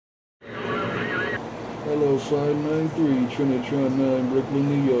Hello, 593, TRINITRON9, Brooklyn,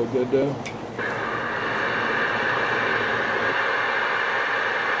 New York. Got down?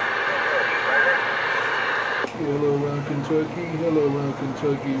 Hello, around Kentucky. Hello, around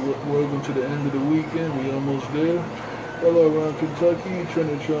Kentucky. Welcome to the end of the weekend. We almost there. Hello, around Kentucky.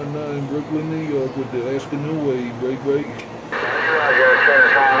 TRINITRON9, Brooklyn, New York, with the afternoon wave. Break. Roger,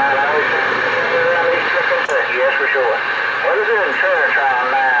 TRINITRON9, Kentucky, yes, for sure. What is it in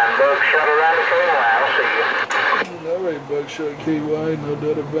TRINITRON9? Buckshot around the KY. I'll see you. All right, Buckshot KY, no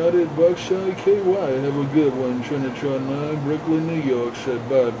doubt about it. Buckshot KY, have a good one. TRINITRON9, Brooklyn, New York. Said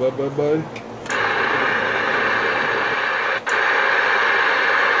bye. TRINITRON9,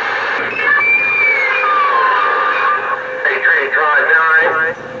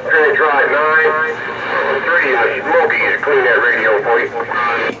 3 in the Smokies, clean that radio for you.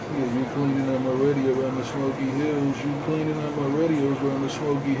 Yeah, you cleaning up my radio around the Smoky Hills. You cleaning up my radios around the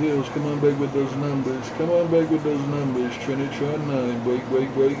Smoky Hills. Come on back with those numbers. TRINITRON9, break. Yeah,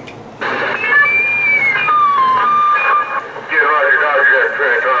 Roger,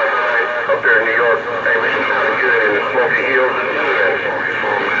 TRINITRON9, up there in New York. Hey, we should kind of good in the Smoky Hills.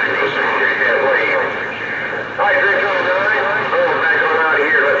 Hi, TRINITRON9.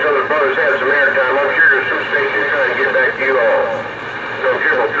 Brothers have some airtime. I'm sure there's some stations trying to get back to you all. So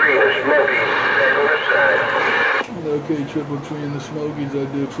 333 in the Smokies, back on this side. Okay, 333 in the Smokies. I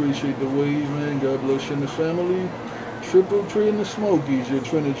do appreciate the wave, man. God bless you and the family. 333 in the Smokies. Your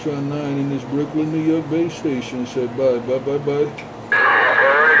TRINITRON9 in this Brooklyn, New York base station. Said bye. Operator 593,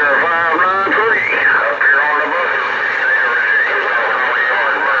 up here on the bus.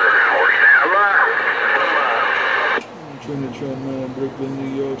 TRINITRON9, Brooklyn,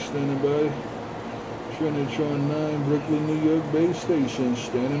 New York, standing by. TRINITRON9, Brooklyn, New York base station,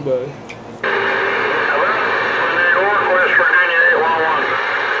 standing by. Hello, New York, West Virginia,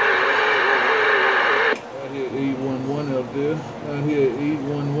 811. I hear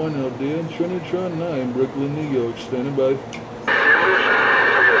 811 out there. TRINITRON9, Brooklyn, New York, standing by.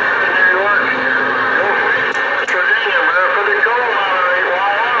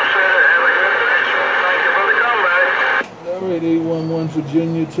 Alright, 811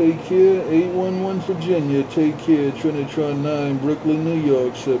 Virginia, take care. 811 Virginia, take care. TRINITRON9, Brooklyn, New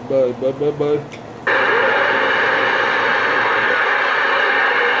York, said bye.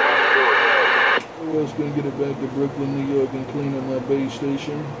 Who else gonna get it back to Brooklyn, New York and clean up my base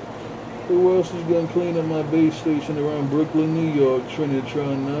station? Who else is gonna clean up my base station around Brooklyn, New York?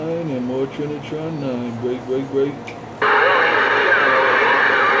 TRINITRON9 and more TRINITRON9. Break.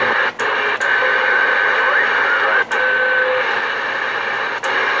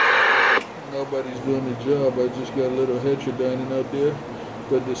 Nobody's doing the job. I just got a little heterodyning out there.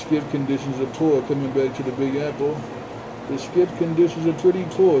 But the skip conditions are poor coming back to the Big Apple. The skip conditions are pretty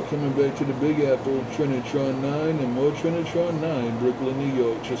poor coming back to the Big Apple. TRINITRON9 and more TRINITRON9. Brooklyn, New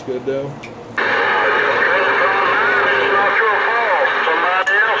York. Just got down.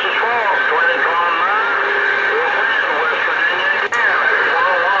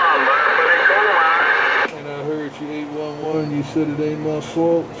 You said it ain't my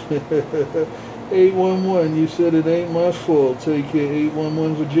fault. 811, you said it ain't my fault. Take care,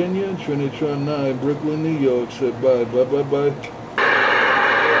 811 Virginia, TRINITRON9, Brooklyn, New York. Said bye.